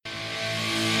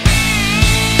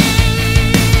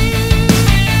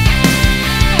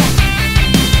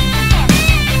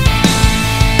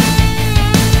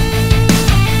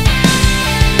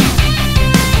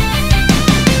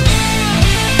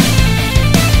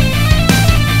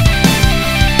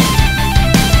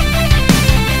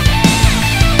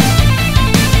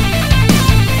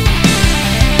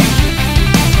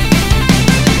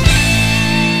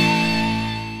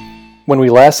When we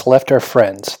last left our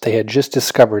friends, they had just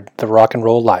discovered the Rock and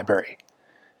Roll Library.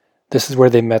 This is where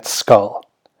they met Skull.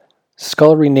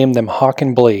 Skull renamed them Hawk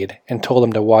and Blade and told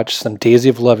them to watch some Daisy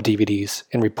of Love DVDs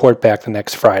and report back the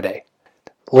next Friday.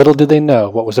 Little did they know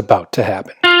what was about to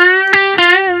happen.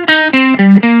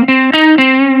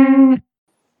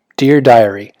 Dear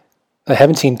Diary, I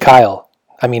haven't seen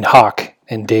Hawk,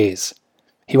 in days.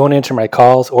 He won't answer my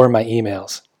calls or my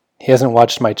emails. He hasn't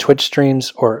watched my Twitch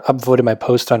streams or upvoted my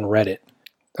post on Reddit.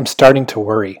 I'm starting to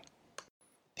worry.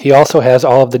 He also has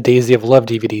all of the Daisy of Love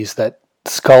DVDs that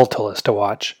Skull told us to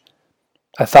watch.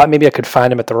 I thought maybe I could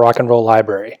find him at the Rock and Roll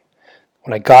Library.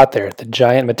 When I got there, the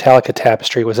giant Metallica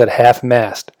tapestry was at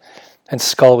half-mast, and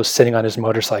Skull was sitting on his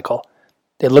motorcycle.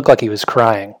 It looked like he was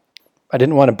crying. I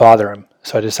didn't want to bother him,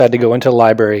 so I decided to go into the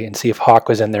library and see if Hawk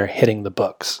was in there hitting the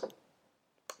books.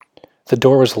 The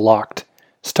door was locked.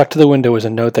 Stuck to the window was a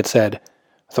note that said,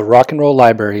 "The Rock and Roll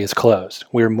Library is closed.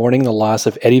 We are mourning the loss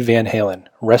of Eddie Van Halen.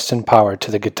 Rest in power to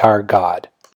the guitar god."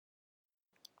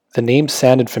 The name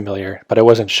sounded familiar, but I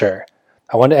wasn't sure.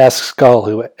 I wanted to ask Skull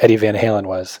who Eddie Van Halen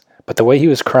was, but the way he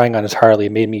was crying on his Harley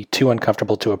made me too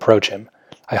uncomfortable to approach him.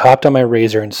 I hopped on my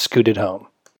Razor and scooted home.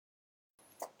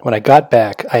 When I got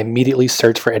back, I immediately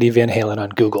searched for Eddie Van Halen on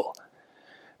Google.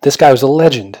 This guy was a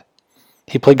legend.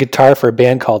 He played guitar for a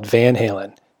band called Van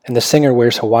Halen, and the singer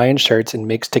wears Hawaiian shirts and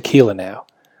makes tequila now.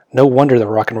 No wonder the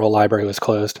Rock and Roll Library was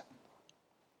closed.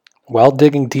 While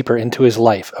digging deeper into his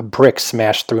life, a brick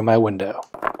smashed through my window.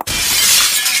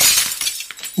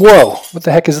 Whoa, what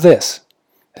the heck is this?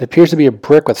 It appears to be a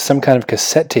brick with some kind of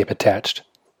cassette tape attached.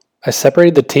 I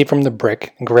separated the tape from the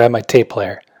brick and grabbed my tape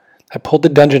player. I pulled the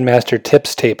Dungeon Master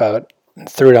Tips tape out and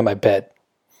threw it on my bed.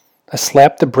 I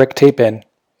slapped the brick tape in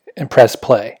and pressed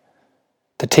play.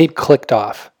 The tape clicked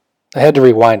off. I had to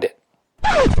rewind it.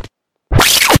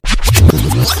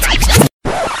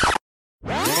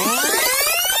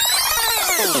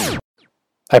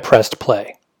 I pressed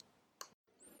play.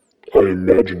 I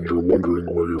imagine you're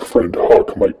wondering where your friend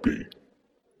Hawk might be.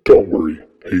 Don't worry,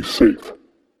 he's safe.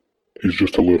 He's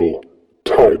just a little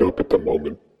tied up at the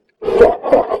moment. Ha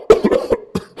ha.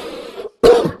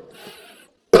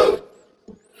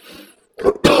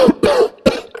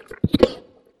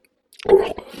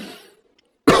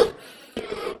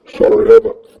 Sorry, I have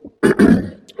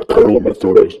a kernel in my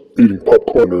throat. I was eating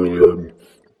popcorn earlier, and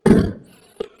I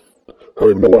don't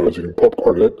even know why I was eating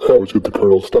popcorn. I always get the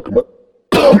kernel stuck in my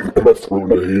throat,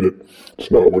 and I hate it.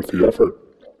 It's not worth the effort.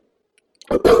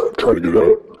 I'm trying to get it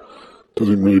out.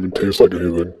 Doesn't really even taste like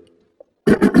anything.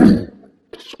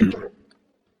 Excuse me.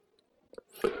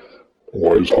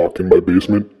 Why is Hawk in my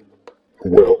basement?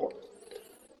 Well,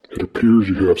 it appears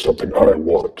you have something I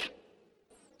want.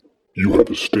 You have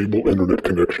a stable internet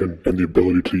connection and the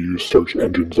ability to use search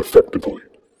engines effectively.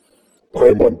 I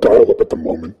am on dial-up at the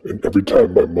moment, and every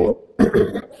time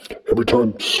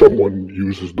someone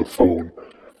uses the phone,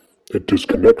 it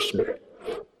disconnects me.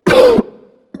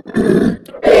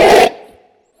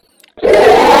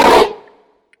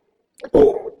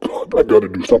 Oh, God, I gotta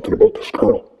do something about this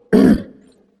kernel.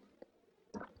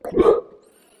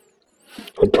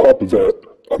 On top of that,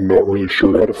 I'm not really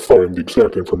sure how to find the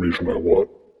exact information I want.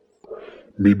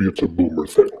 Maybe it's a boomer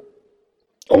thing.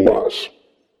 Alas,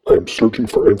 I am searching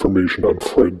for information on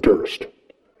Fred Durst.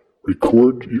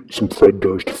 Record some Fred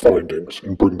Durst findings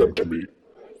and bring them to me.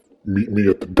 Meet me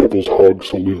at the Devil's Hog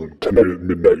Saloon tonight at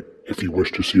midnight if you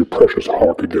wish to see a precious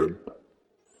Hawk again.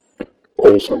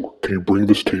 Also, can you bring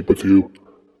this tape with you?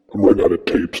 I'm running out of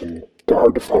tapes and they're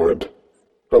hard to find.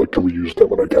 I like to reuse them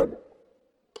when I can.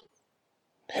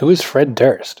 Who is Fred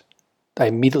Durst? I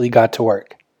immediately got to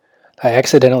work. I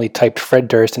accidentally typed Fred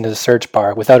Durst into the search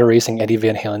bar without erasing Eddie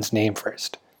Van Halen's name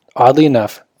first. Oddly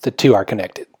enough, the two are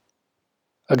connected.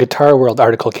 A Guitar World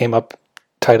article came up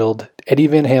titled, "Eddie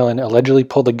Van Halen allegedly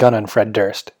pulled a gun on Fred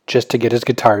Durst just to get his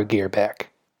guitar gear back."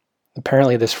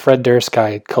 Apparently this Fred Durst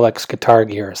guy collects guitar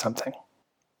gear or something.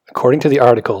 According to the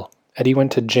article, Eddie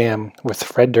went to jam with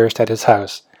Fred Durst at his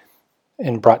house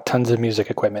and brought tons of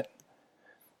music equipment.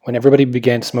 When everybody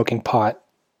began smoking pot,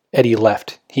 Eddie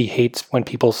left. He hates when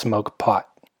people smoke pot.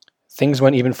 Things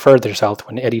went even further south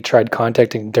when Eddie tried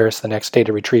contacting Durst the next day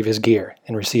to retrieve his gear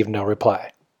and received no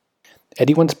reply.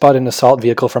 Eddie once bought an assault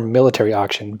vehicle from a military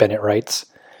auction, Bennett writes.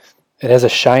 It has a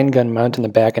Shine gun mount in the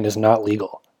back and is not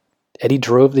legal. Eddie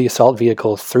drove the assault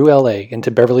vehicle through LA into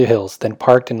Beverly Hills, then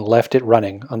parked and left it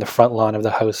running on the front lawn of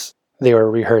the house they were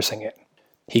rehearsing it.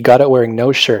 He got out wearing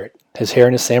no shirt, his hair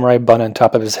in a samurai bun on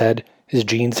top of his head, his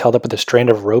jeans held up with a strand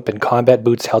of rope and combat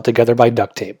boots held together by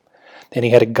duct tape, and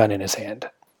he had a gun in his hand.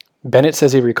 Bennett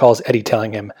says he recalls Eddie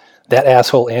telling him, "That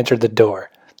asshole answered the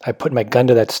door. I put my gun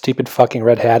to that stupid fucking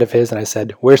red hat of his and I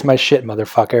said, "Where's my shit,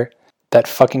 motherfucker?" That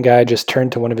fucking guy just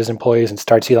turned to one of his employees and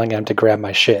starts yelling at him to grab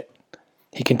my shit.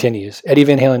 He continues, Eddie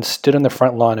Van Halen stood on the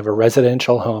front lawn of a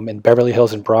residential home in Beverly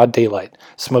Hills in broad daylight,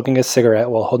 smoking a cigarette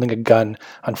while holding a gun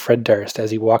on Fred Durst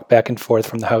as he walked back and forth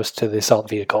from the house to the assault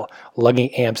vehicle,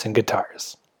 lugging amps and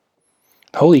guitars.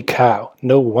 Holy cow,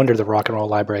 no wonder the Rock and Roll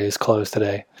Library is closed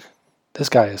today. This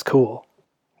guy is cool.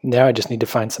 Now I just need to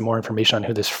find some more information on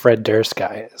who this Fred Durst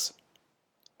guy is.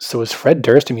 So is Fred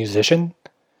Durst a musician?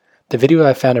 The video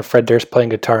I found of Fred Durst playing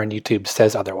guitar on YouTube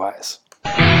says otherwise.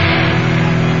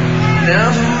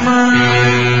 Never mind.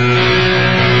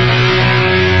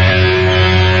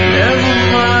 Never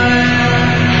mind.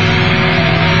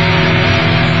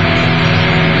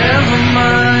 Never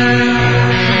mind.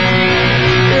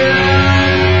 Yeah.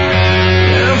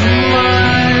 Never mind.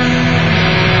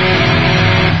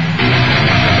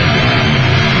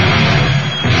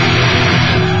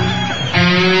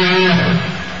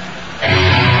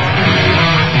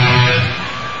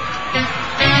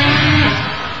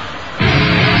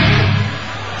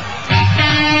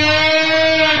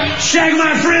 Shag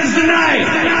my friends tonight!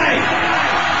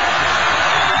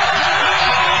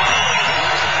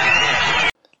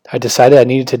 I decided I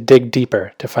needed to dig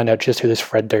deeper to find out just who this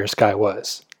Fred Durst guy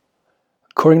was.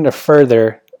 According to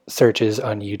further searches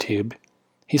on YouTube,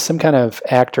 he's some kind of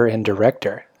actor and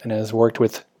director and has worked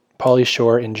with Pauly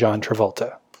Shore and John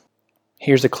Travolta.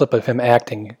 Here's a clip of him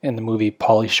acting in the movie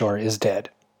Pauly Shore is Dead.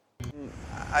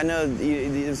 I know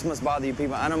this must bother you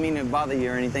people. I don't mean to bother you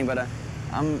or anything, but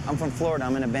I'm from Florida.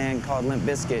 I'm in a band called Limp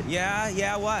Bizkit.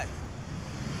 Yeah, what?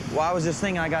 Well, I was just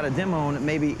thinking I got a demo and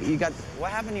maybe you got...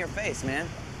 What happened to your face, man?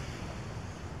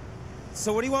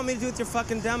 So what do you want me to do with your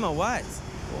fucking demo? What?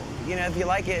 You know, if you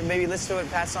like it, maybe listen to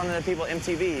it, pass it on to the people at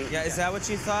MTV. Yeah, is that what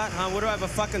you thought, huh? What, do I have a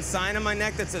fucking sign on my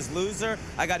neck that says loser?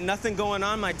 I got nothing going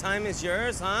on, my time is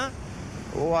yours, huh?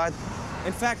 What?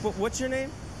 In fact, what's your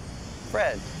name?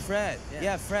 Fred. Fred.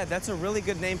 Yeah, Fred. That's a really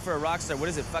good name for a rock star. What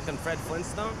is it, fucking Fred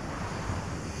Flintstone?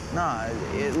 Nah,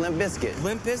 Limp Bizkit.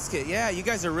 Limp Bizkit, yeah. You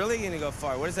guys are really gonna go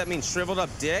far. What does that mean, shriveled up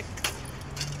dick?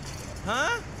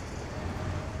 Huh?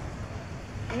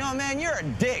 You know, man, you're a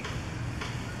dick.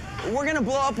 We're gonna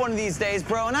blow up one of these days,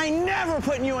 bro, and I ain't never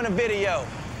putting you in a video.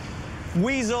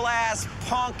 Weasel ass,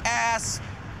 punk ass.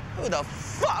 Who the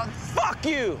fuck? Fuck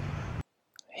you!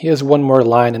 He has one more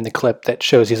line in the clip that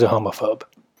shows he's a homophobe.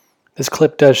 This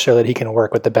clip does show that he can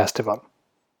work with the best of them.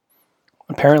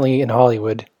 Apparently, in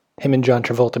Hollywood, him and John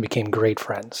Travolta became great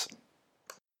friends.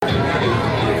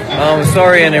 I'm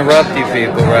sorry to interrupt you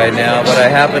people right now, but I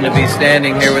happen to be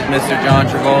standing here with Mr. John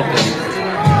Travolta.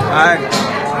 Hi,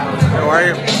 how are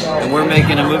you? And we're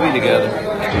making a movie together.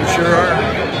 You sure are.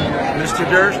 Mr.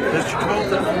 Durst, Mr.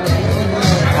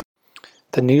 Travolta.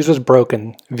 The news was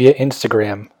broken via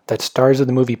Instagram that stars of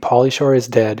the movie Pauly Shore is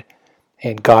Dead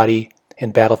and Gotti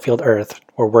and Battlefield Earth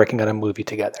were working on a movie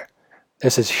together.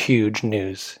 This is huge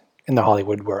news in the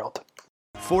Hollywood world.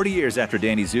 40 years after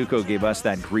Danny Zuko gave us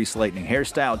that grease lightning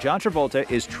hairstyle, John Travolta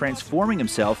is transforming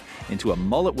himself into a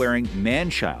mullet-wearing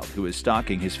man-child who is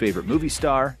stalking his favorite movie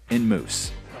star in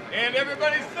Moose. And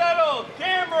everybody settled!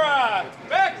 Camera!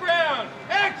 Background!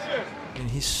 Action! And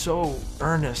he's so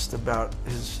earnest about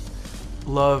his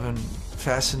love and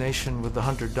fascination with the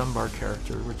Hunter Dunbar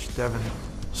character, which Devin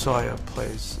Sawa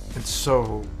plays. It's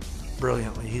so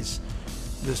brilliantly.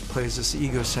 This plays this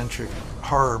egocentric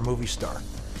horror movie star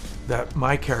that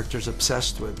my character's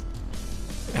obsessed with.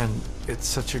 And it's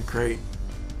such a great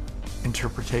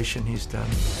interpretation he's done.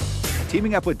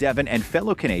 Teaming up with Devin and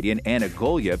fellow Canadian Anna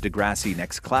Golia of Degrassi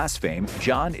Next Class fame,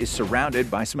 John is surrounded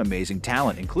by some amazing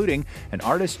talent, including an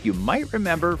artist you might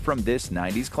remember from this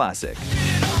 90s classic.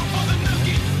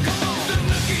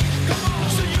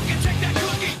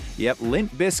 Yep,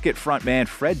 Limp Bizkit frontman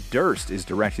Fred Durst is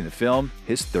directing the film,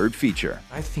 his third feature.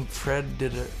 I think Fred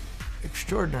did an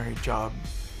extraordinary job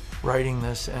writing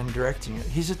this and directing it.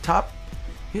 He's a top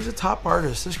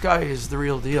artist. This guy is the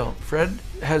real deal. Fred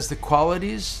has the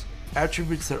qualities,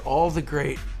 attributes that all the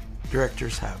great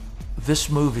directors have. This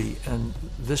movie and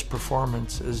this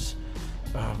performance is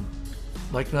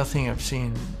like nothing I've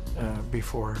seen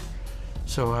before.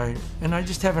 So I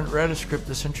just haven't read a script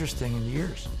this interesting in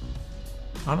years.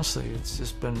 Honestly, it's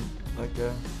just been like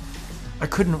I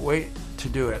couldn't wait to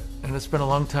do it. And it's been a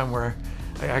long time where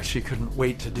I actually couldn't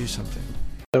wait to do something.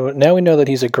 So now we know that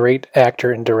he's a great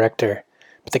actor and director,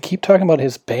 but they keep talking about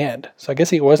his band. So I guess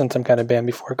he was in some kind of band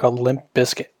before called Limp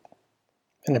Bizkit.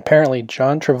 And apparently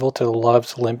John Travolta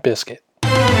loves Limp Bizkit.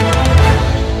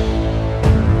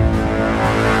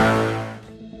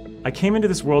 I came into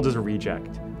this world as a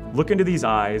reject. Look into these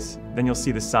eyes, then you'll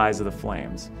see the size of the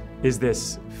flames. Is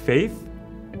this Faith,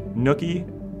 Nookie,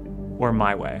 or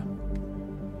My Way?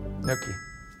 Nookie.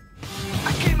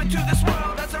 I came into this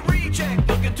world as a reject.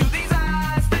 Look into these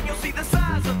eyes, then you'll see the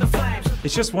size of the flames.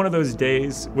 It's just one of those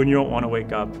days when you don't want to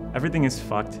wake up. Everything is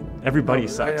fucked. Everybody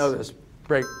sucks. I know this.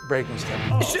 Breaking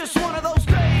stuff. It's just one of those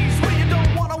days where you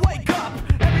don't want to wake up.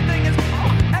 Everything is,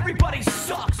 everybody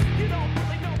sucks. You don't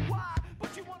really know why,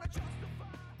 but you want to justify.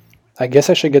 I guess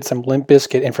I should get some Limp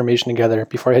Bizkit information together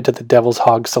before I head to the Devil's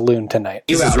Hog Saloon tonight.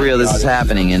 This is real. This is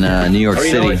happening in New York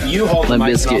City. Limp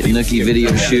Bizkit Nookie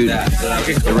video shoot.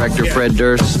 Director Fred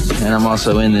Durst, and I'm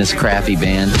also in this crappy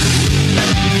band.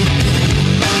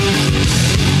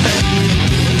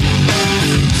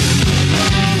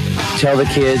 Tell the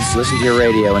kids, listen to your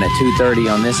radio, and at 2:30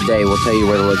 on this day, we'll tell you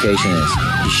where the location is.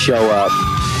 You show up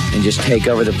and just take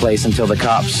over the place until the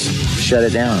cops shut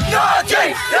it down.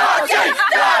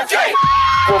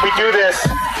 When we do this,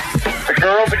 the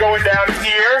girls are going down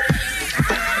here,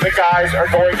 the guys are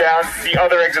going down the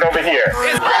other exit over here.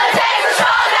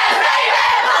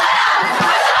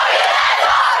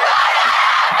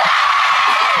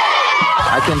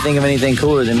 I couldn't think of anything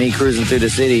cooler than me cruising through the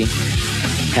city,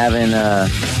 having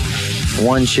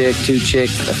one chick, two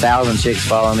chicks, 1,000 chicks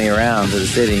follow me around to the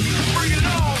city,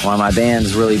 while my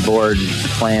band's really bored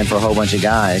playing for a whole bunch of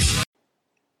guys.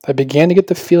 I began to get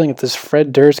the feeling that this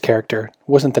Fred Durst character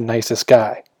wasn't the nicest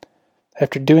guy.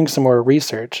 After doing some more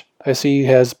research, I see he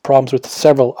has problems with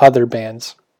several other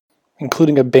bands,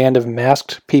 including a band of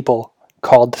masked people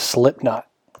called Slipknot.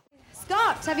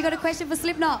 Scott, have you got a question for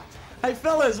Slipknot? Hey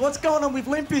fellas, what's going on with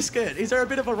Limp Bizkit? Is there a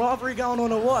bit of a rivalry going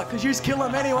on or what? Because you kill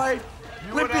them anyway.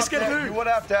 Limp Bizkit who? You would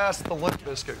have to ask the Limp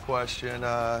Bizkit question.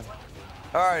 All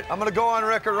right, I'm gonna go on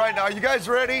record right now. Are you guys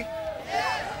ready?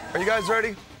 Are you guys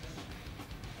ready?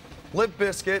 Limp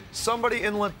Bizkit, somebody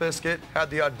in Limp Bizkit had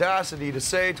the audacity to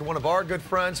say to one of our good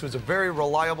friends, who's a very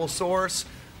reliable source,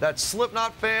 that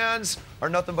Slipknot fans are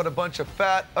nothing but a bunch of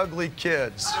fat, ugly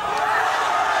kids. You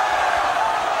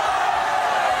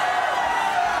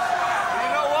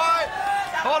know what?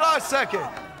 Hold on a second.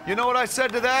 You know what I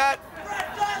said to that?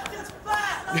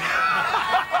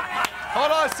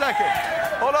 Hold on a second.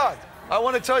 Hold on. I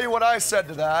want to tell you what I said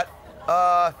to that.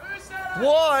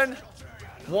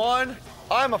 One,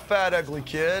 I'm a fat, ugly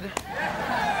kid.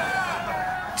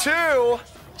 Two,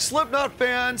 Slipknot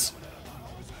fans,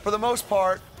 for the most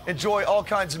part, enjoy all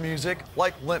kinds of music,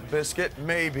 like Limp Bizkit,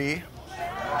 maybe.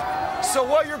 So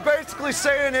what you're basically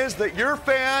saying is that your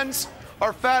fans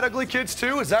are fat, ugly kids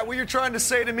too? Is that what you're trying to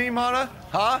say to me, Mana?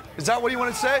 Huh? Is that what you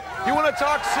want to say? You want to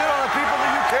talk shit on the people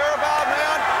that you care about,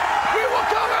 man? We will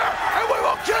come here and we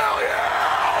will kill you!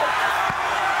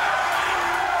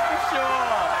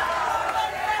 Sure.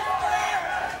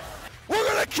 We're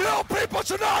gonna kill people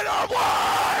tonight, aren't we?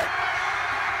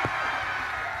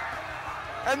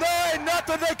 And there ain't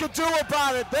nothing they can do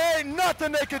about it. There ain't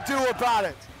nothing they can do about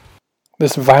it.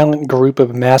 This violent group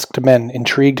of masked men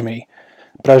intrigued me,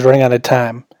 but I was running out of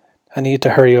time. I needed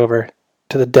to hurry over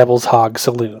to the Devil's Hog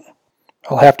Saloon.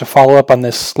 I'll have to follow up on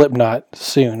this Slipknot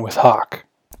soon with Hawk.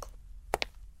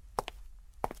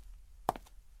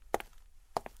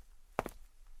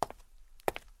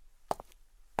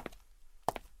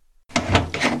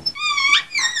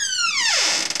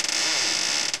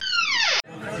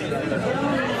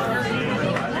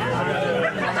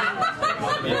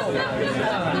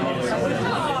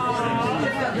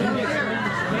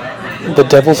 The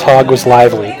Devil's Hog was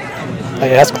lively. I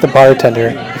asked the bartender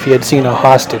if he had seen a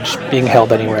hostage being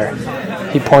held anywhere.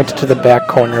 He pointed to the back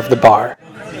corner of the bar.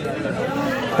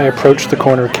 I approached the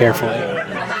corner carefully.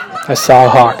 I saw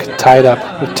Hawk tied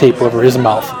up with tape over his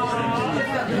mouth.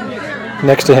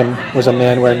 Next to him was a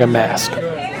man wearing a mask.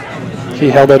 He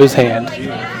held out his hand.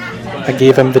 I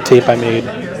gave him the tape I made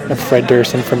of Fred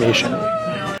Durst information.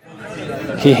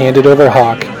 He handed over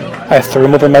Hawk. I threw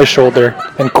him over my shoulder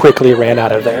and quickly ran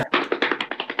out of there.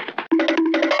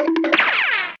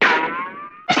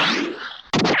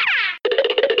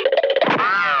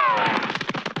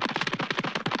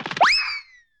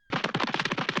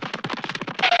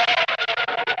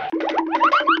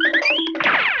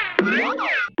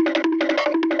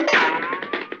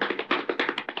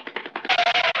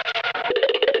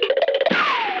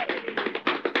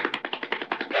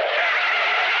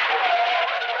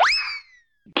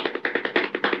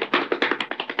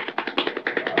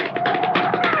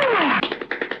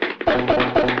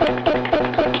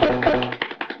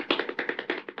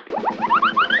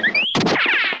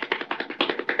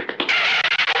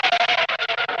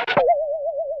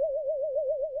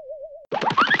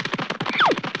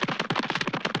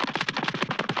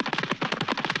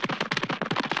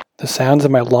 The sounds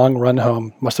of my long run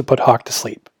home must have put Hawk to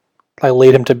sleep. I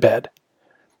laid him to bed.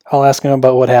 I'll ask him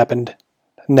about what happened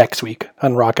next week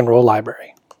on Rock and Roll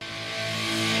Library.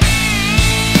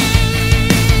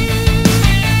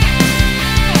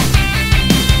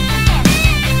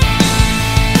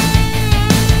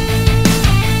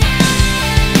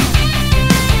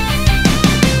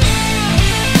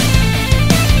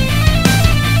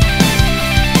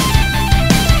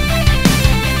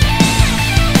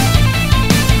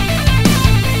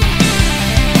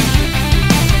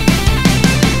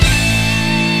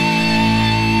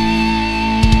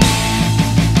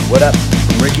 What up?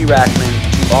 From Ricky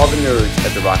Rackman to all the nerds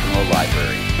at the Rock and Roll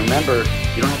Library. Remember,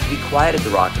 you don't have to be quiet at the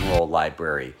Rock and Roll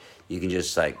Library. You can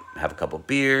just have a couple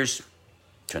beers,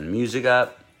 turn the music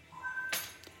up,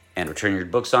 and return your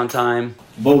books on time.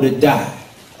 Vote or die.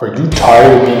 Are you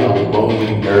tired of being a lonely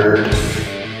nerd?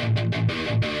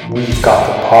 We've got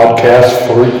the podcast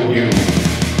for you.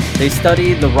 They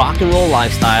study the rock and roll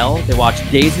lifestyle. They watch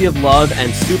Daisy of Love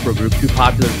and Supergroup, two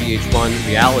popular VH1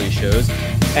 reality shows.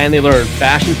 And they learn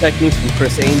fashion techniques from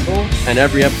Chris Angel. And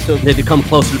every episode, they become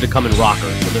closer to becoming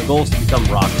rockers. So their goal is to become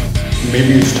rockers.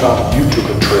 Maybe it's time you took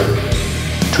a trip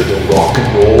to the Rock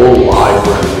and Roll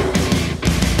Library.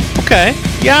 Okay.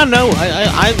 Yeah, no,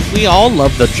 we all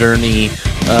love the journey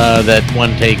that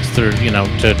one takes through,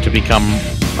 to become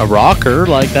a rocker.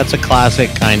 Like, that's a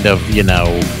classic kind of,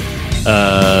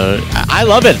 I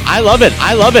love it. I love it.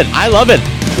 I love it. I love it.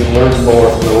 To learn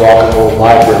more from the Rock and Roll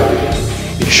Library,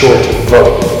 be sure to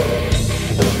vote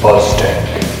in the Buzz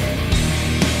Tank.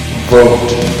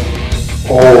 Vote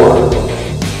or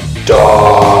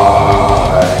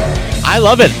die. I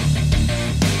love it.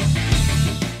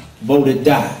 Vote or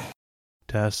die.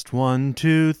 Test 1,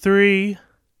 2, 3.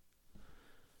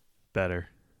 Better.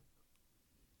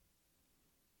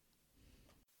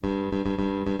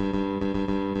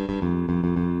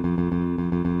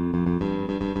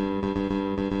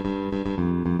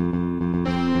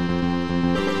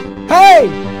 Hey!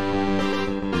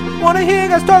 Wanna hear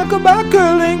guys talk about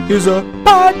curling? Here's a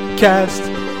podcast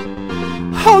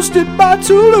hosted by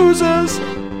two losers.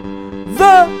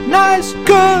 The nice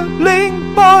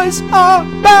curling boys are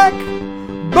back,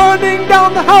 burning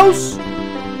down the house.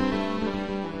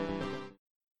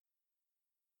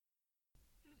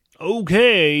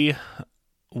 Okay,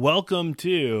 welcome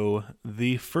to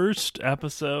the first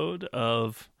episode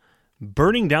of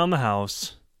Burning Down the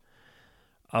House,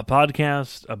 a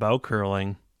podcast about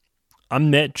curling. I'm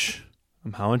Mitch.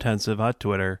 I'm How Intensive on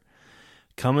Twitter,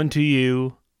 coming to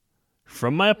you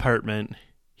from my apartment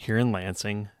here in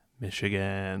Lansing,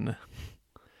 Michigan.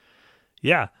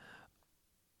 Yeah.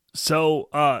 So,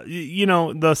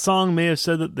 the song may have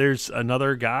said that there's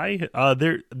another guy.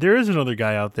 There is another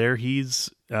guy out there. He's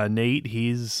Nate.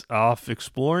 He's off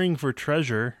exploring for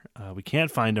treasure. We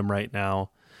can't find him right now.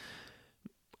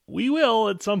 We will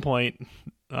at some point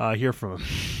hear from him.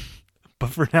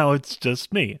 But for now, it's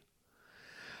just me.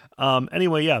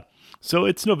 Anyway, yeah. So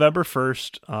it's November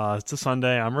 1st. It's a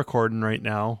Sunday. I'm recording right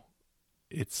now.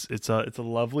 It's a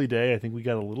lovely day. I think we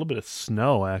got a little bit of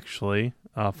snow actually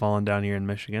falling down here in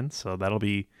Michigan, so that'll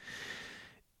be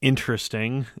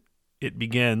interesting. It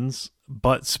begins,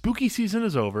 but spooky season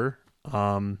is over.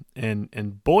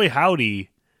 And boy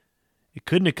howdy, it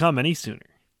couldn't have come any sooner.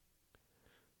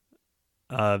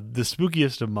 The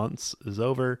spookiest of months is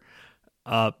over.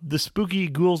 The spooky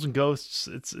ghouls and ghosts,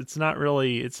 it's not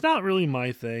really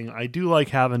my thing. I do like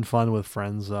having fun with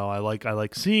friends though. I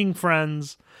like seeing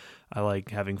friends. I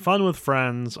like having fun with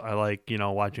friends. I like,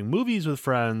 watching movies with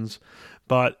friends.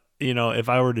 But, if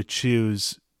I were to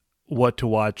choose what to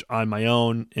watch on my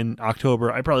own in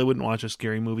October, I probably wouldn't watch a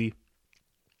scary movie.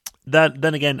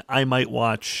 Then again, I might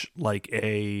watch like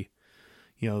The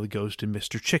Ghost in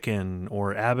Mr. Chicken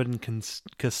or Abbott and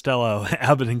Costello.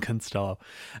 Abbott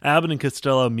and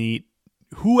Costello meet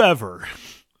whoever.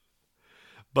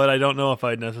 But I don't know if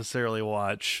I'd necessarily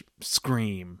watch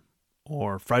Scream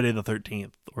or Friday the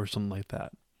 13th or something like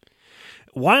that.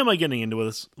 Why am I getting into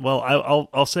this? Well,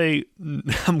 I'll say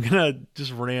I'm gonna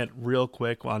just rant real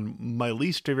quick on my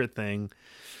least favorite thing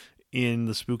in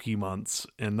the spooky months,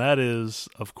 and that is,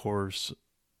 of course,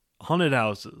 haunted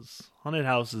houses. Haunted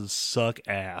houses suck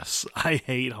ass. I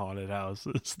hate haunted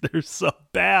houses. They're so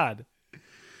bad.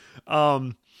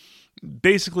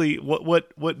 Basically,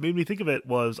 what made me think of it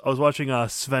was I was watching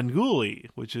Svengoolie,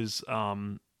 which is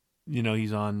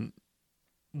he's on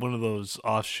one of those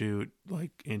offshoot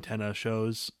like antenna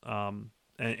shows,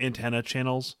 antenna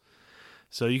channels,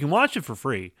 so you can watch it for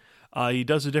free. He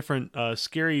does a different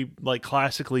scary, like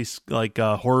classically like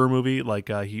horror movie, like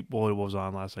what was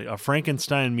on last night?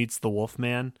 Frankenstein Meets the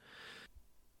Wolfman.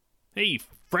 Hey,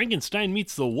 Frankenstein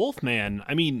Meets the Wolfman.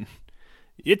 I mean,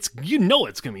 it's going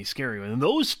to be scary when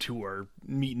those two are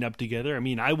meeting up together. I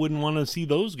mean, I wouldn't want to see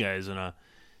those guys in a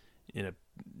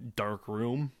dark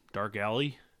room, dark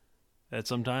alley at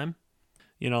some time,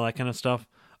 that kind of stuff.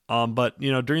 But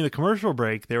during the commercial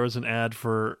break, there was an ad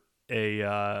for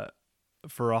a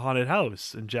haunted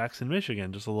house in Jackson,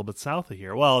 Michigan, just a little bit south of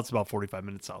here. Well, it's about 45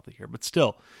 minutes south of here, but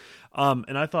still.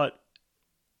 And I thought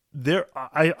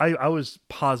I was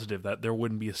positive that there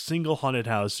wouldn't be a single haunted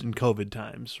house in COVID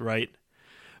times, right?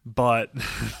 But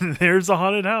there's a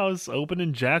haunted house open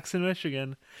in Jackson,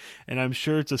 Michigan, and I'm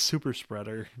sure it's a super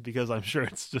spreader because I'm sure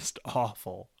it's just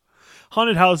awful.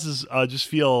 Haunted houses just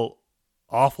feel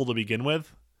awful to begin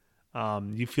with.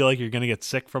 You feel like you're going to get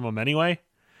sick from them anyway.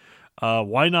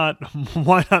 Why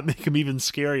not make them even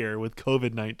scarier with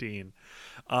COVID-19?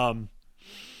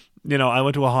 I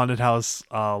went to a haunted house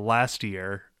last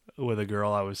year with a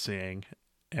girl I was seeing,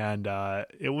 and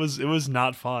it was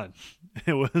not fun.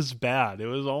 It was bad. It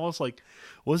was almost like,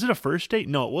 was it a first date?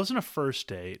 No, it wasn't a first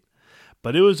date,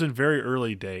 but it was a very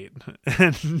early date,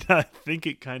 and I think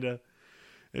it kind of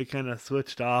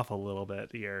switched off a little bit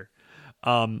here.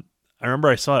 I remember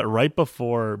I saw it right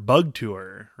before Bug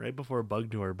Tour, but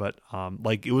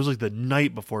it was like the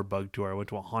night before Bug Tour. I went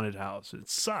to a haunted house. It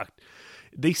sucked.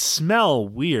 They smell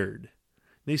weird.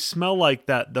 They smell like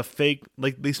the fake,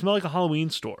 they smell like a Halloween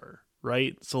store,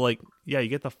 right? So you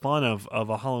get the fun of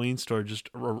a Halloween store just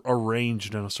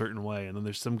arranged in a certain way, and then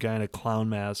there's some guy in a clown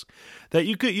mask that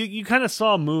you kind of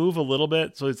saw move a little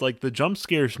bit. So it's like the jump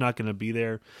scare's not going to be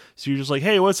there. So you're just like,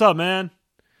 hey, what's up, man?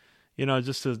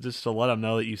 Just to let him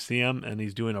know that you see him and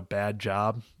he's doing a bad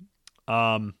job.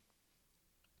 And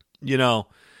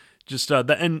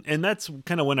that's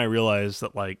kind of when I realized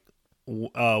that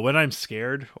when I'm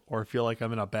scared or feel like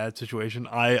I'm in a bad situation,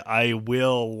 I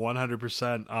will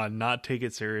 100% not take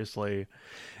it seriously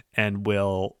and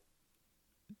will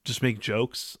just make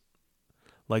jokes.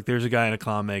 Like there's a guy in a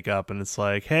clown makeup and it's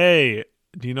like, hey,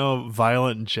 do you know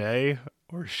Violent J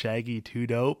or Shaggy 2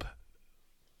 Dope?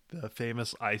 The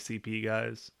famous ICP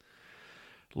guys.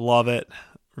 Love it.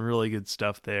 Really good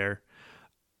stuff there.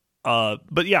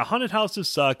 But yeah, haunted houses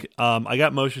suck. I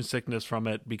got motion sickness from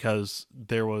it because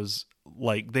there was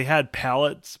they had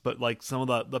pallets, but some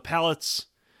of the pallets,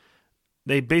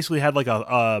 they basically had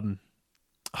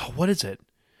what is it?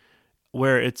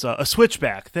 Where it's a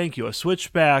switchback. Thank you. A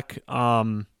switchback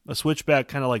kind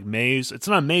of like maze. It's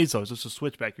not a maze though. It's just a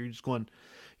switchback. You're just going,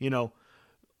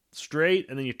 straight,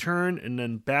 and then you turn, and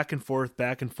then back and forth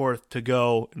to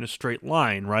go in a straight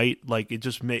line, right? It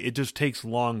just takes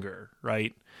longer,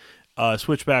 right?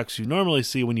 Switchbacks you normally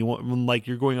see when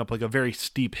you're going up a very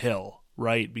steep hill,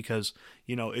 right? Because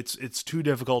it's too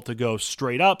difficult to go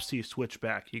straight up, so you switch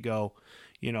back. You go,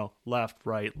 left,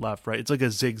 right. It's like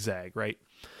a zigzag, right?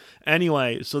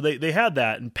 Anyway, so they had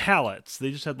that in pallets.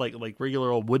 They just had like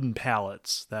regular old wooden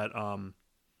pallets that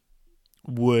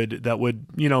would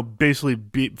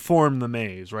basically form the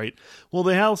maze, right? Well,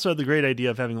 they also had the great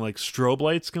idea of having strobe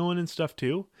lights going and stuff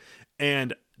too,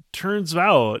 and turns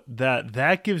out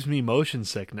that gives me motion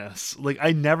sickness.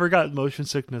 I never got motion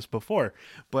sickness before,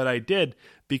 but I did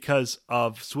because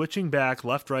of switching back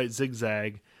left, right,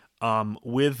 zigzag,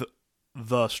 with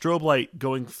the strobe light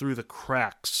going through the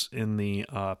cracks in the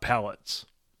pallets.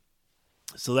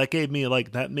 So that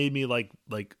made me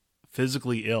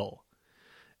physically ill.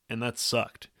 And that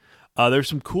sucked. There's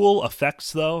some cool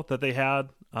effects though that they had.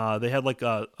 They had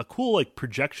a cool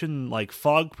projection,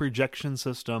 fog projection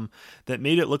system that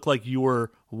made it look like you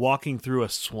were walking through a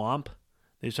swamp.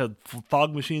 They just had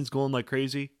fog machines going like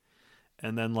crazy.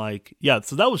 And then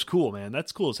so that was cool, man.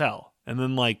 That's cool as hell. And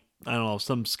then I don't know,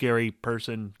 some scary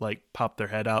person popped their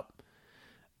head up,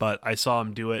 but I saw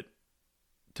him do it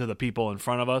to the people in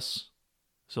front of us.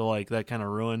 So that kind of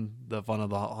ruined the fun of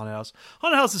the haunted house.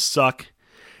 Haunted houses suck.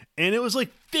 And it was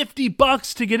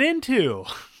 $50 to get into.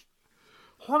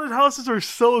 Haunted houses are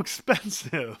so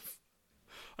expensive.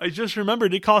 I just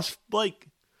remembered it cost I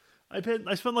spent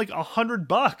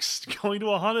 $100 going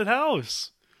to a haunted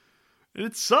house. And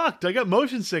it sucked. I got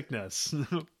motion sickness.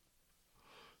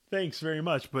 Thanks very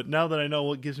much. But now that I know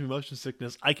what gives me motion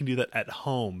sickness, I can do that at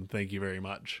home. Thank you very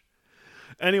much.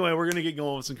 Anyway, we're gonna get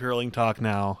going with some curling talk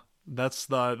now. That's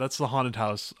the haunted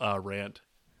house rant.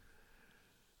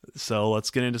 So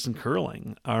let's get into some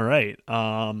curling. All right.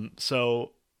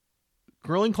 So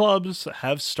curling clubs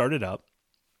have started up.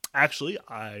 Actually,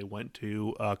 I went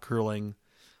to curling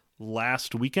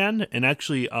last weekend, and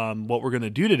actually, what we're going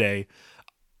to do today,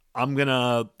 there's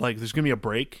going to be a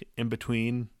break in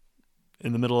between,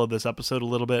 in the middle of this episode a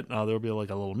little bit. There'll be a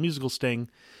little musical sting.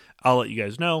 I'll let you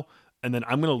guys know. And then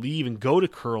I'm going to leave and go to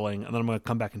curling, and then I'm going to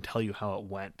come back and tell you how it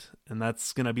went. And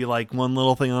that's going to be like one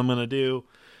little thing I'm going to do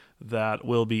that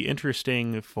will be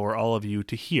interesting for all of you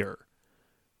to hear.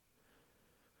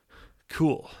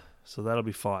 Cool. So that'll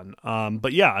be fun.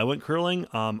 But yeah, I went curling.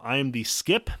 I am the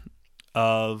skip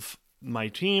of my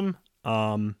team.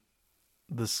 The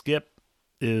skip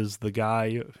is the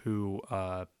guy who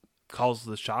calls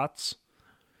the shots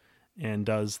and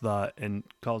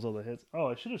calls all the hits. Oh,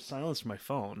 I should have silenced my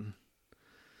phone.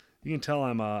 You can tell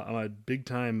I'm a big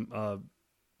time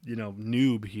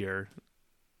noob here,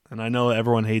 and I know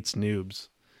everyone hates noobs.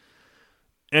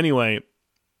 Anyway,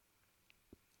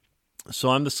 so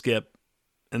I'm the skip,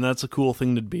 and that's a cool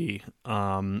thing to be.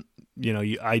 I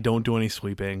don't do any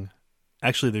sweeping.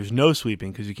 Actually, there's no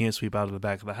sweeping because you can't sweep out of the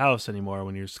back of the house anymore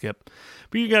when you're skip.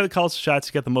 But you got to call the shots.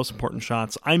 You got the most important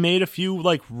shots. I made a few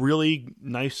really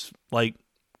nice,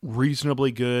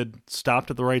 reasonably good,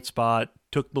 stopped at the right spot,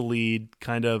 took the lead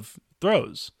kind of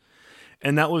throws.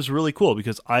 And that was really cool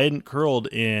because I hadn't curled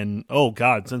in,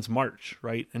 since March,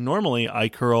 right? And normally I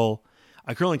curl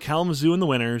in Kalamazoo in the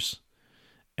winters,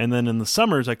 and then in the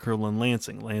summers I curl in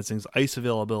Lansing. Lansing's ice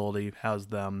availability has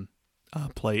them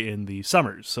play in the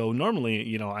summers. So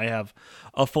normally, I have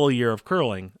a full year of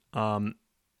curling.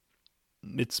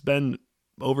 It's been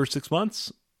over 6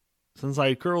 months since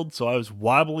I curled, so I was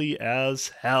wobbly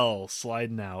as hell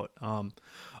sliding out.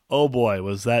 Oh boy,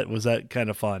 was that kind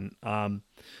of fun.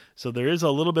 So there is a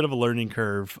little bit of a learning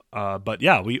curve, but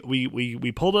yeah,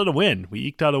 we pulled out a win. We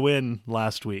eked out a win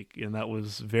last week, and that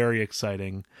was very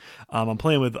exciting. I'm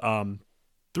playing with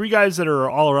 3 guys that are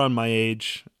all around my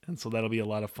age, and so that'll be a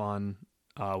lot of fun.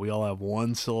 We all have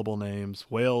 1-syllable names: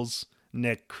 Wales,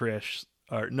 Nick, Krish.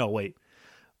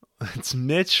 It's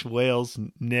Mitch, Wales,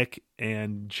 Nick,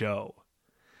 and Joe.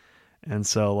 And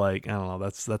so, I don't know,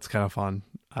 that's kind of fun.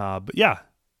 But yeah,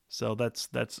 so that's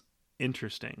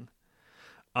interesting.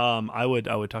 I would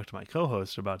talk to my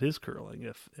co-host about his curling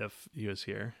if he was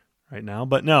here right now,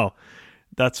 but no,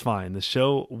 that's fine. The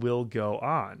show will go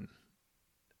on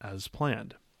as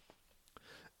planned.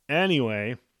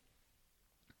 Anyway,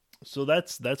 so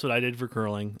that's what I did for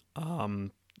curling.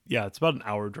 Yeah, it's about an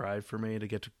hour drive for me to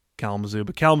get to Kalamazoo,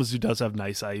 but Kalamazoo does have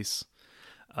nice ice.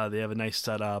 They have a nice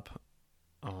setup.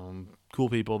 Cool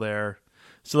people there.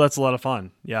 So that's a lot of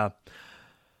fun. Yeah.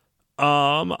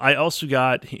 I also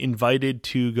got invited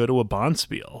to go to a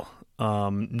Bonspiel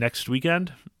next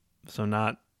weekend. So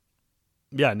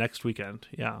next weekend.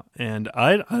 Yeah. And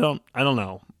I don't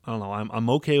know. I'm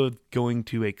okay with going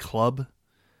to a club,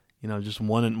 just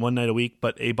one night a week,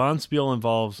 but a Bonspiel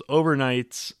involves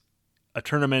overnights, a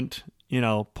tournament,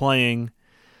 playing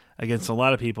against a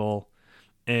lot of people,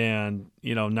 and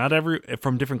not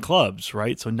from different clubs,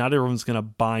 right? So not everyone's going to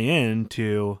buy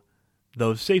into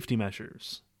those safety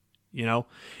measures.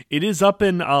 It is up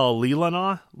in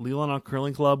Leelanau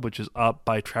Curling Club, which is up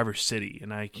by Traverse City,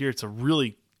 and I hear it's a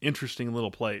really interesting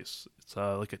little place. It's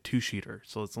like a 2-sheeter,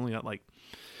 so it's only got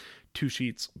 2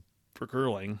 sheets for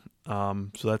curling. So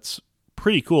that's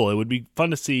pretty cool. It would be fun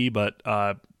to see, but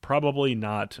probably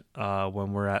not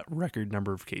when we're at record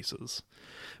number of cases.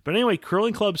 But anyway,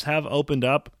 curling clubs have opened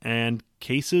up, and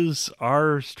cases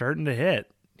are starting to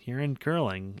hit here in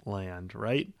curling land,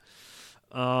 right?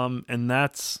 And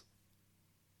that's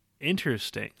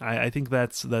interesting. I think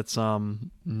that's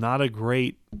not a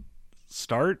great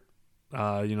start.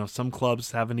 Some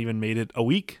clubs haven't even made it a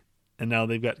week, and now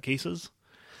they've got cases.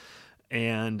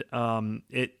 And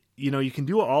you can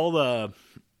do all the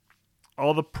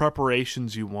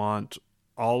preparations you want,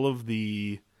 all of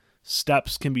the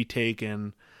steps can be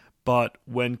taken, but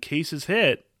when cases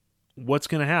hit, what's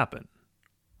going to happen,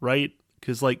 right?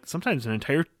 Because sometimes an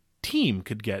entire team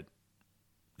could get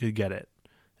it.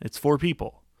 It's 4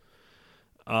 people.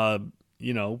 Now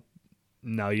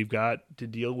you've got to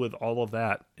deal with all of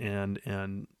that,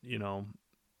 and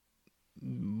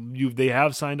they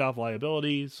have signed off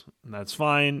liabilities, and that's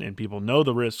fine, and people know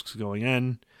the risks going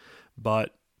in,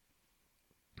 but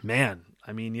man,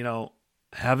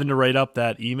 having to write up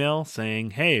that email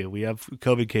saying, hey, we have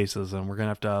COVID cases and we're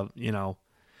going to have to,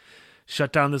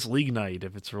 shut down this league night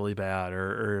if it's really bad,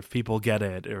 or if people get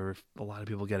it, or if a lot of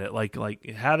people get it, like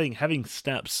having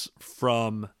steps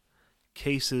from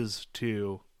cases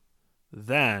to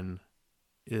then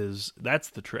that's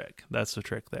the trick. That's the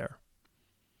trick there.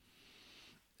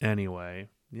 Anyway,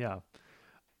 yeah.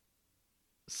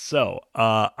 So,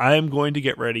 I'm going to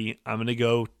get ready. I'm going to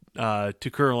go to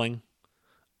curling.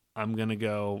 I'm going to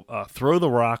go throw the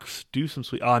rocks, do some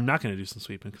sweep. I'm not going to do some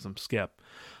sweeping because I'm skip.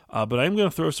 But I'm going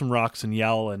to throw some rocks and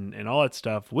yell and all that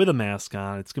stuff with a mask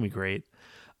on. It's going to be great.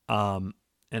 And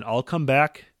I'll come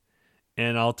back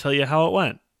and I'll tell you how it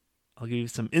went. I'll give you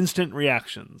some instant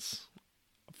reactions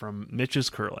from Mitch's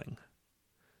curling.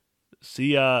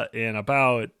 See ya in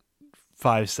about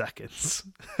 5 seconds.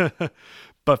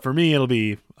 But for me, it'll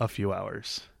be a few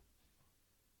hours.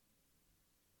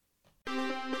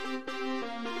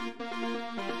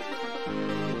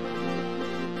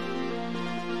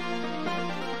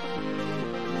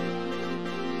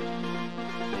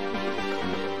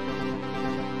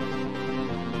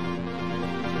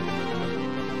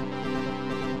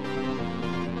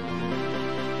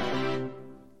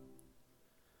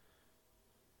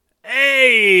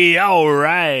 Hey, all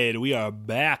right, we are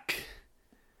back.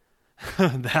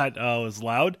 That was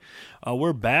loud.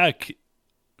 We're back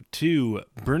to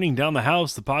Burning Down the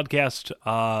House, the podcast,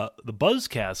 the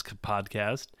Buzzcast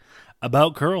podcast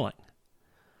about curling.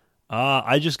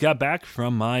 I just got back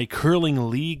from my curling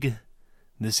league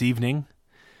this evening,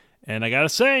 and I gotta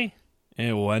say,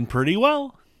 it went pretty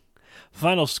well.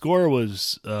 Final score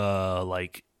was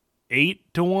like 8-1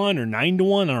 or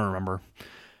 9-1, I don't remember.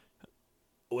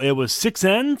 It was 6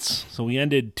 ends, so we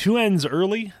ended 2 ends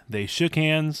early. They shook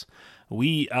hands.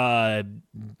 We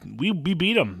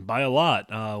beat them by a lot.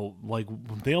 Like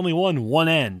they only won 1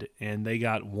 end, and they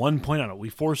got 1 point on it. We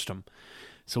forced them,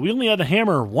 so we only had the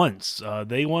hammer once.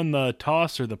 They won the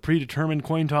toss or the predetermined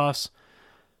coin toss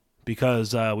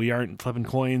because we aren't flipping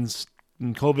coins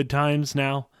in COVID times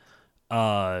now.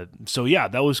 So yeah,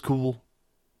 that was cool.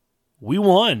 We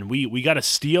won. We got a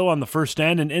steal on the first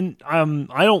end, and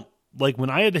I don't. Like, when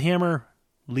I had the hammer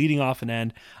leading off an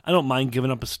end, I don't mind giving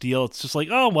up a steal. It's just like,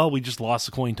 oh, well, we just lost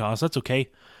the coin toss. That's okay.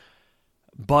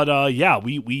 But, yeah,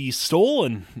 we stole,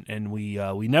 and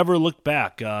we never looked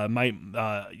back. You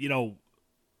know,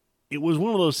 it was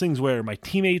one of those things where my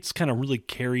teammates kind of really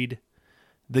carried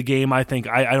the game. I think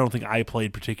I don't think I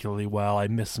played particularly well. I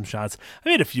missed some shots. I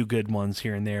made a few good ones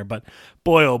here and there, but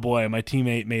boy, oh boy, my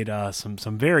teammate made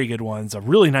some very good ones. A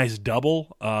really nice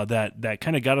double that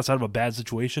kind of got us out of a bad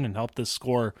situation and helped us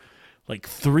score like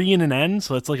 3 in an end.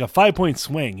 So it's like a 5-point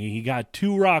swing. He got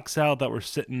 2 rocks out that were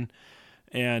sitting,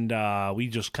 and we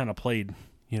just kind of played,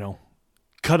 you know,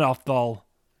 cut off all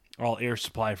air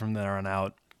supply from there on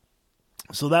out.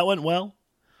 So that went well.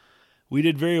 We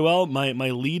did very well. My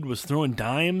lead was throwing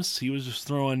dimes. He was just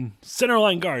throwing center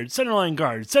line guard, center line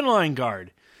guard, center line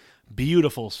guard.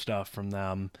 Beautiful stuff from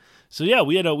them. So yeah,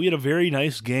 we had a very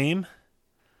nice game.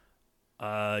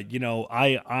 You know,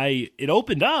 it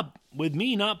opened up with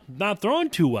me not throwing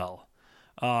too well.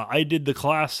 I did the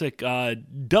classic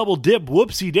double dip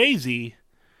whoopsie daisy,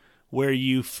 where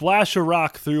you flash a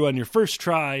rock through on your first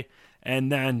try,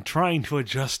 and then trying to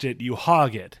adjust it, you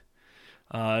hog it.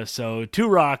 So 2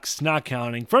 rocks, not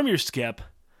counting, from your skip.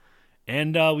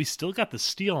 And we still got the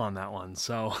steal on that one.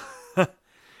 So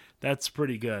that's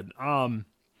pretty good.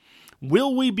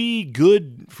 Will we be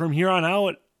good from here on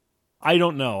out? I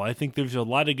don't know. I think there's a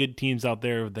lot of good teams out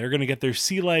there. They're going to get their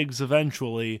sea legs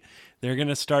eventually. They're going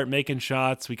to start making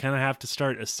shots. We kind of have to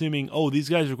start assuming, oh, these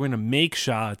guys are going to make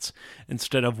shots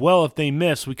instead of, well, if they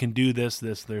miss, we can do this,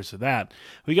 or that.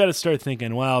 We got to start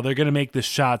thinking, well, they're going to make this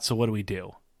shot, so what do we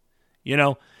do? You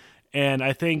know, and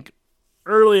I think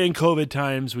early in COVID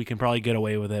times we can probably get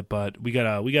away with it, but we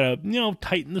gotta you know,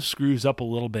 tighten the screws up a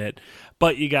little bit.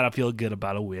 But you gotta feel good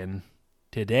about a win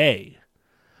today.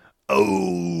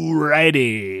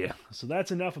 Alrighty, so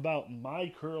that's enough about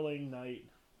my curling night.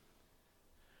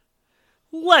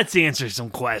 Let's answer some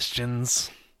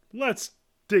questions. Let's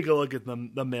take a look at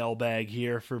the mailbag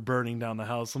here for Burning Down the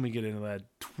House. Let me get into that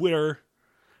Twitter.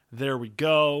 There we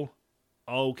go.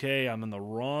 Okay, I'm in the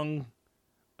wrong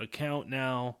account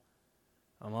now.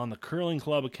 I'm on the Curling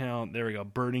Club account. There we go.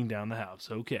 Burning Down the House.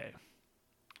 Okay.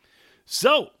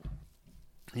 So,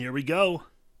 here we go.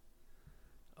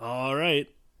 All right.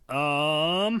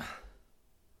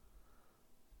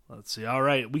 Let's see. All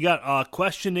right. We got a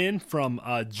question in from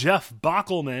Jeff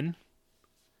Bockelman.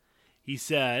 He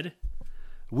said,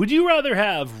 would you rather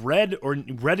have red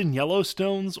and yellow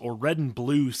stones or red and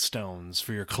blue stones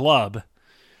for your club?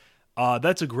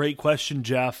 That's a great question,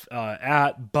 Jeff.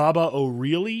 At Baba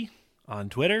O'Reilly on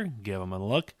Twitter, give him a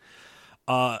look.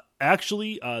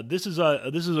 Actually, this is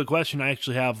a question I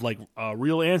actually have like a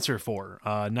real answer for,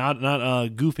 not a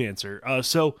goof answer.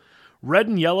 So red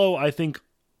and yellow, I think,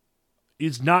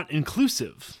 is not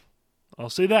inclusive.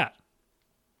 I'll say that.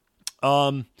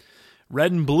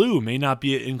 Red and blue may not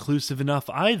be inclusive enough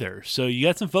either. So you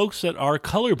got some folks that are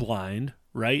colorblind,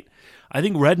 right? I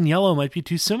think red and yellow might be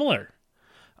too similar.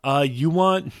 You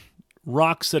want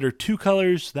rocks that are 2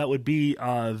 colors that would be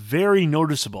very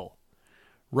noticeable,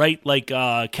 right? Like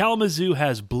Kalamazoo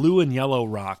has blue and yellow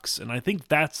rocks, and I think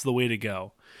that's the way to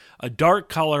go. a dark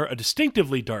color, a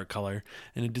distinctively dark color,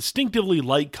 and a distinctively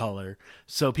light color.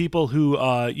 So people who,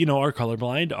 are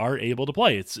colorblind are able to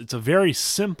play. It's a very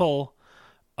simple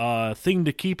thing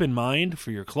to keep in mind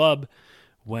for your club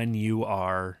when you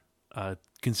are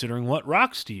considering what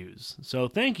rocks to use. So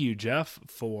thank you, Jeff,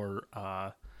 for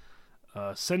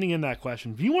sending in that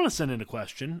question. If you want to send in a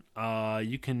question,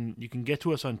 you can get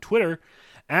to us on Twitter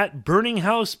at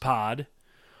BurningHousePod,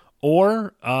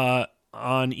 or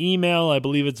on email. I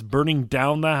believe it's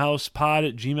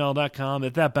burningdownthehousepod@gmail.com.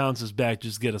 If that bounces back,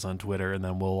 just get us on Twitter, and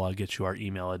then we'll get you our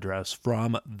email address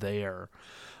from there.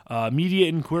 Media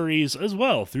inquiries as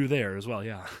well through there as well.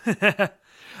 Yeah.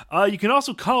 You can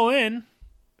also call in.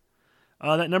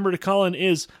 That number to call in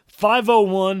is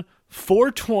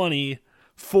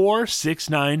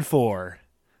 501-420-4694.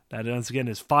 That once again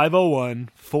is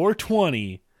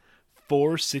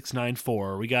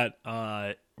 501-420-4694. We got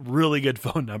a really good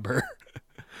phone number.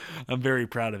 I'm very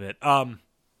proud of it.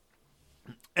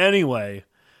 Anyway,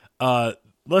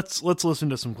 let's listen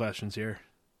to some questions here.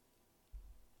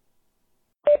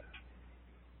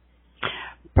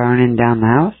 Burning down the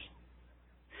house?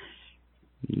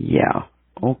 Yeah,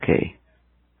 okay.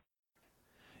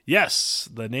 Yes,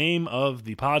 the name of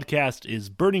the podcast is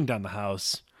Burning Down the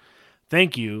House.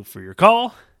 Thank you for your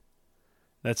call.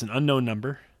 That's an unknown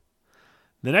number.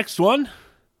 The next one.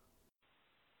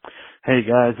 Hey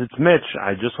guys, it's Mitch.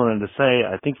 I just wanted to say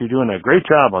I think you're doing a great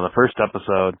job on the first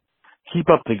episode. Keep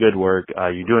up the good work.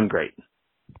 You're doing great.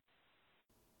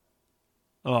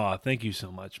 Oh, thank you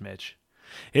so much, Mitch.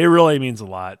 It really means a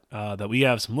lot that we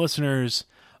have some listeners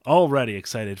already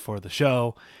excited for the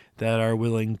show that are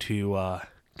willing to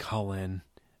call in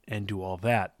and do all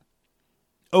that.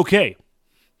 Okay.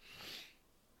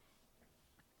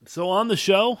 So on the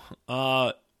show,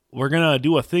 we're going to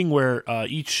do a thing where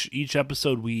each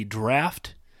episode we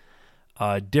draft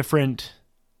different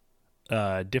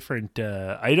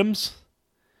items,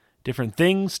 different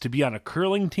things to be on a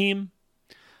curling team.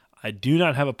 I do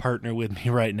not have a partner with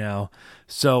me right now,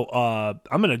 so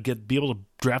I'm going to be able to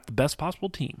draft the best possible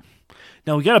team.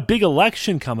 Now, we got a big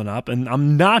election coming up, and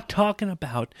I'm not talking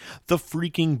about the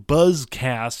freaking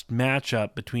Buzzcast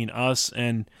matchup between us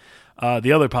and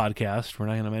the other podcast. We're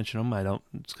not going to mention them.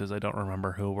 It's because I don't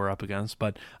remember who we're up against,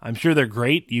 but I'm sure they're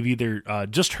great. You've either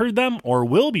just heard them or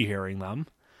will be hearing them.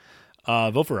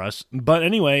 Vote for us. But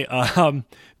anyway,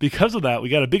 because of that, we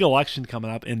got a big election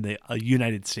coming up in the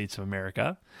United States of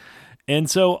America. And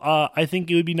so I think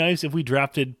it would be nice if we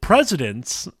drafted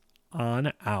presidents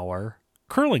on our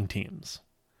curling teams.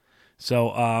 So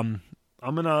I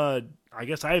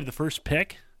guess I have the first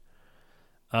pick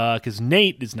because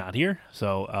Nate is not here.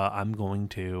 So I'm going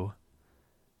to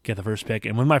get the first pick.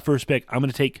 And with my first pick, I'm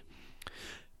going to take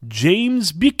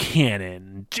James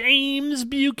Buchanan. James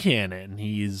Buchanan.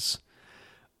 He's,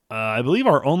 I believe,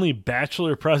 our only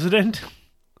bachelor president.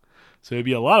 So it'd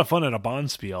be a lot of fun at a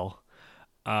Bonspiel.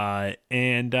 I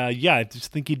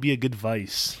just think he'd be a good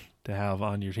vice to have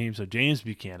on your team. So James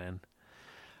Buchanan.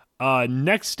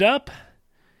 Next up,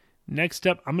 I'm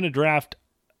going to draft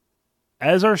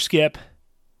as our skip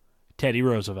Teddy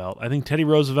Roosevelt. I think Teddy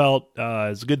Roosevelt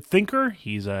is a good thinker.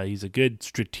 He's a good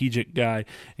strategic guy.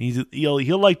 And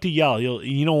he'll like to yell.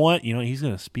 You know what? He's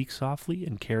going to speak softly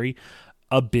and carry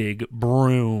a big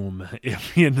broom,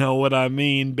 if you know what I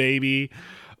mean, baby.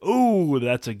 Ooh,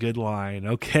 that's a good line.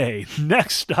 Okay,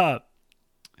 next up.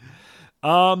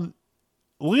 William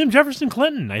Jefferson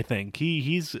Clinton, I think.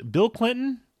 He's Bill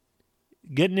Clinton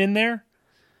getting in there.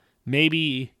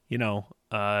 Maybe,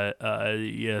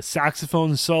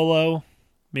 saxophone solo,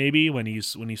 maybe when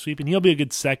he's sweeping. He'll be a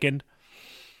good second.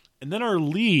 And then our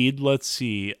lead, let's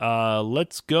see.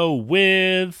 Let's go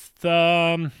with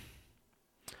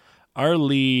our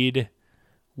lead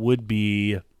would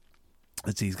be,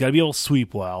 let's see, he's got to be able to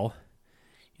sweep well.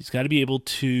 He's got to be able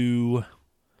to,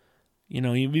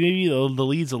 maybe the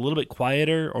lead's a little bit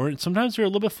quieter, or sometimes they're a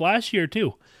little bit flashier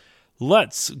too.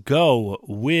 Let's go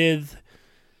with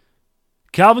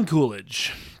Calvin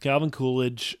Coolidge. Calvin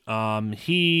Coolidge,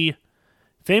 he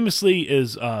famously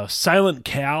is Silent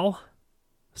Cal.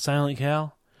 Silent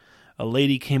Cal. A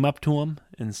lady came up to him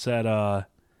and said,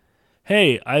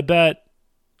 hey, I bet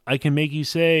I can make you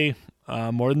say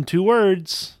more than 2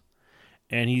 words.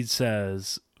 And he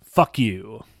says, fuck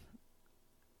you,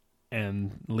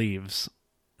 and leaves.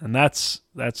 And that's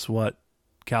what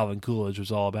Calvin Coolidge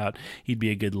was all about. He'd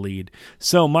be a good lead.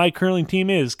 So my curling team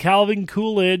is Calvin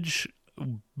Coolidge,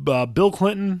 Bill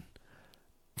Clinton,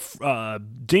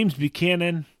 James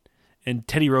Buchanan, and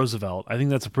Teddy Roosevelt. I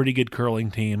think that's a pretty good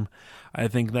curling team. I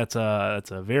think that's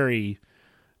a very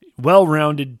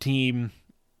well-rounded team.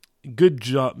 Good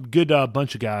job, good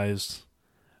bunch of guys.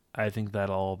 I think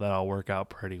that'll work out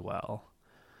pretty well.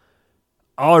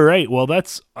 All right, well,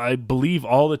 that's, I believe,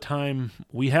 all the time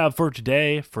we have for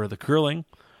today for the Curling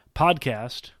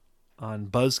Podcast on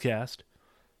Buzzcast.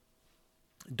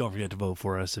 Don't forget to vote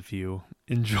for us if you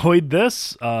enjoyed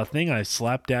this thing I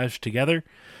slapdashed together.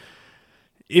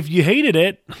 If you hated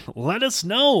it, let us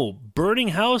know. Burning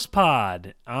House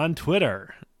Pod on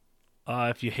Twitter.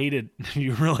 If you hated,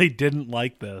 you really didn't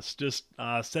like this, just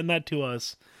send that to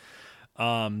us.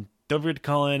 Don't forget to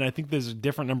call in. I think there's a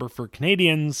different number for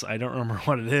Canadians. I don't remember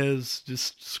what it is.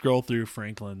 Just scroll through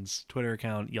Franklin's Twitter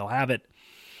account. You'll have it.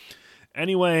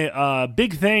 Anyway,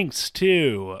 big thanks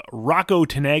to Rocco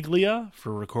Tenaglia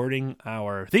for recording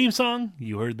our theme song.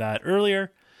 You heard that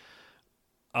earlier.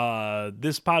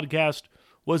 This podcast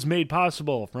was made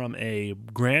possible from a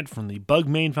grant from the Bug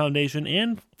Main Foundation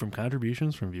and from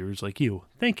contributions from viewers like you.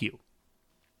 Thank you.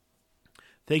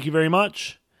 Thank you very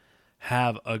much.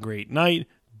 Have a great night.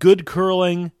 Good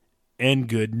curling and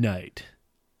good night.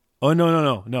 Oh,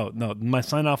 no. My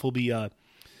sign off will be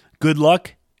good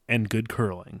luck and good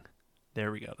curling.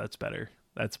 There we go. That's better.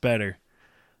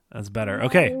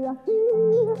 Okay.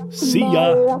 See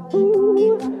ya.